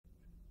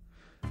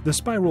The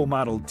SPIROL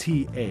Model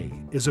TA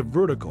is a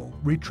vertical,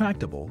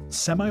 retractable,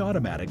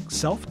 semi-automatic,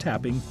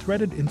 self-tapping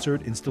threaded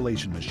insert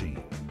installation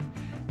machine.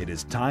 It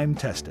is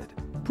time-tested,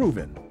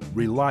 proven,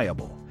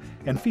 reliable,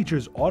 and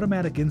features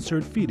automatic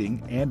insert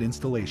feeding and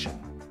installation.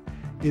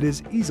 It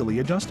is easily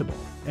adjustable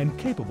and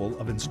capable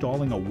of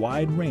installing a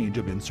wide range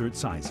of insert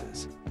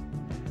sizes.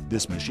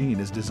 This machine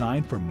is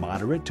designed for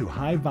moderate to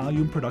high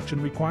volume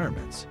production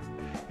requirements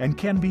and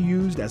can be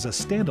used as a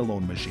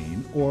standalone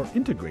machine or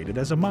integrated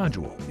as a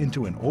module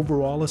into an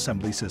overall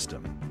assembly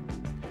system.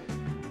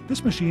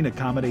 This machine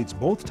accommodates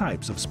both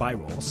types of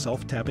SPIROL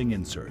self-tapping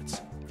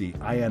inserts, the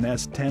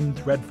INS 10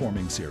 thread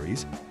forming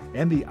series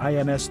and the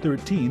INS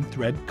 13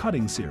 thread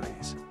cutting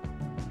series.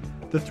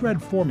 The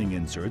thread forming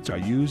inserts are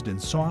used in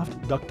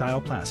soft,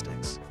 ductile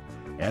plastics,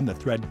 and the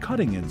thread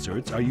cutting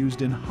inserts are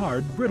used in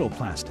hard, brittle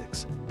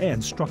plastics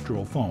and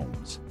structural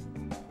foams.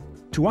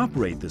 To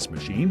operate this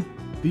machine,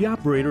 the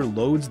operator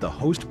loads the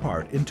host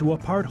part into a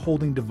part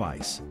holding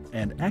device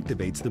and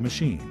activates the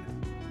machine.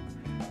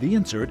 The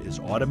insert is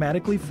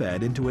automatically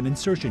fed into an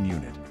insertion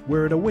unit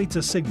where it awaits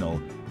a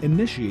signal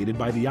initiated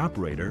by the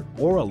operator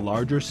or a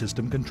larger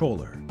system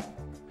controller.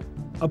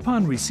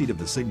 Upon receipt of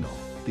the signal,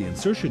 the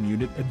insertion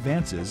unit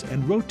advances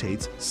and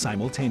rotates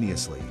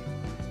simultaneously,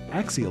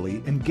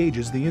 axially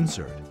engages the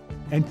insert,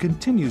 and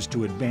continues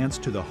to advance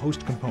to the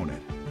host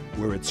component,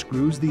 where it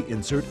screws the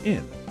insert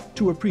in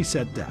to a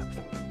preset depth.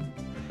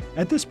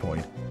 At this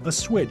point, a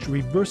switch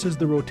reverses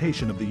the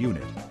rotation of the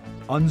unit,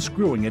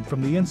 unscrewing it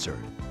from the insert,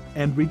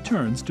 and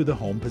returns to the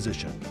home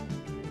position.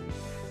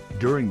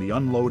 During the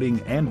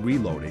unloading and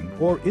reloading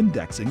or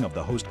indexing of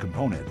the host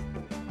component,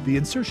 the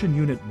insertion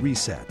unit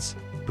resets,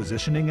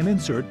 positioning an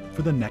insert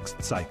for the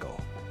next cycle.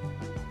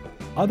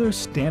 Other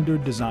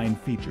standard design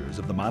features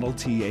of the Model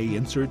TA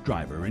insert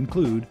driver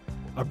include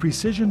a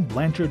precision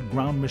Blanchard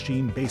ground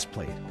machine base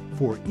plate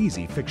for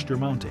easy fixture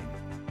mounting,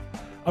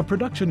 a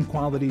production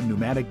quality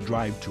pneumatic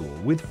drive tool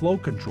with flow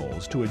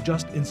controls to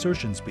adjust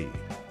insertion speed,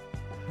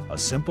 a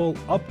simple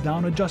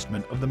up-down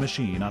adjustment of the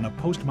machine on a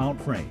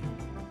post-mount frame,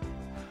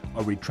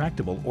 a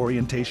retractable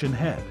orientation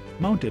head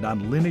mounted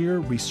on linear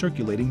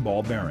recirculating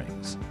ball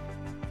bearings,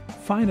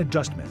 fine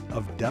adjustment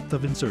of depth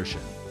of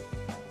insertion,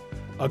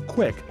 a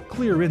quick,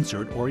 clear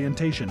insert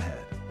orientation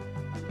head.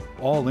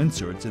 All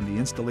inserts in the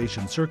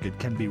installation circuit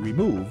can be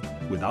removed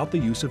without the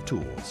use of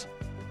tools.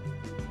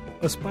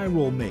 A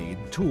SPIROL-made,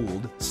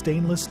 tooled,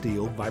 stainless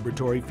steel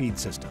vibratory feed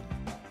system.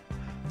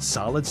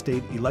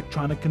 Solid-state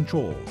electronic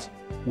controls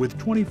with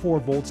 24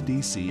 volts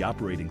DC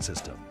operating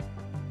system.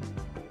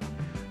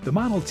 The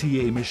Model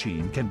TA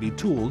machine can be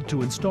tooled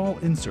to install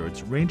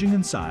inserts ranging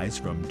in size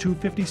from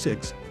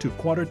 256 to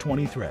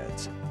 1/4-20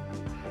 threads.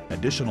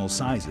 Additional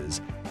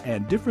sizes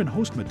and different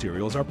host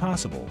materials are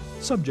possible,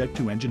 subject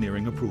to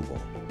engineering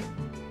approval.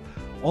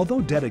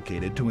 Although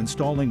dedicated to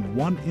installing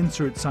one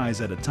insert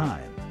size at a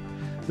time,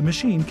 the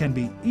machine can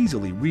be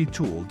easily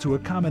retooled to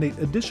accommodate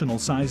additional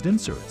sized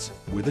inserts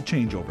with a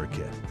changeover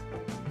kit.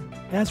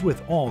 As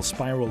with all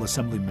SPIROL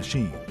assembly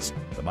machines,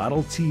 the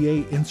Model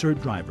TA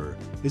insert driver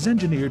is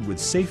engineered with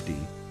safety,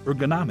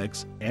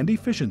 ergonomics, and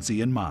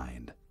efficiency in mind.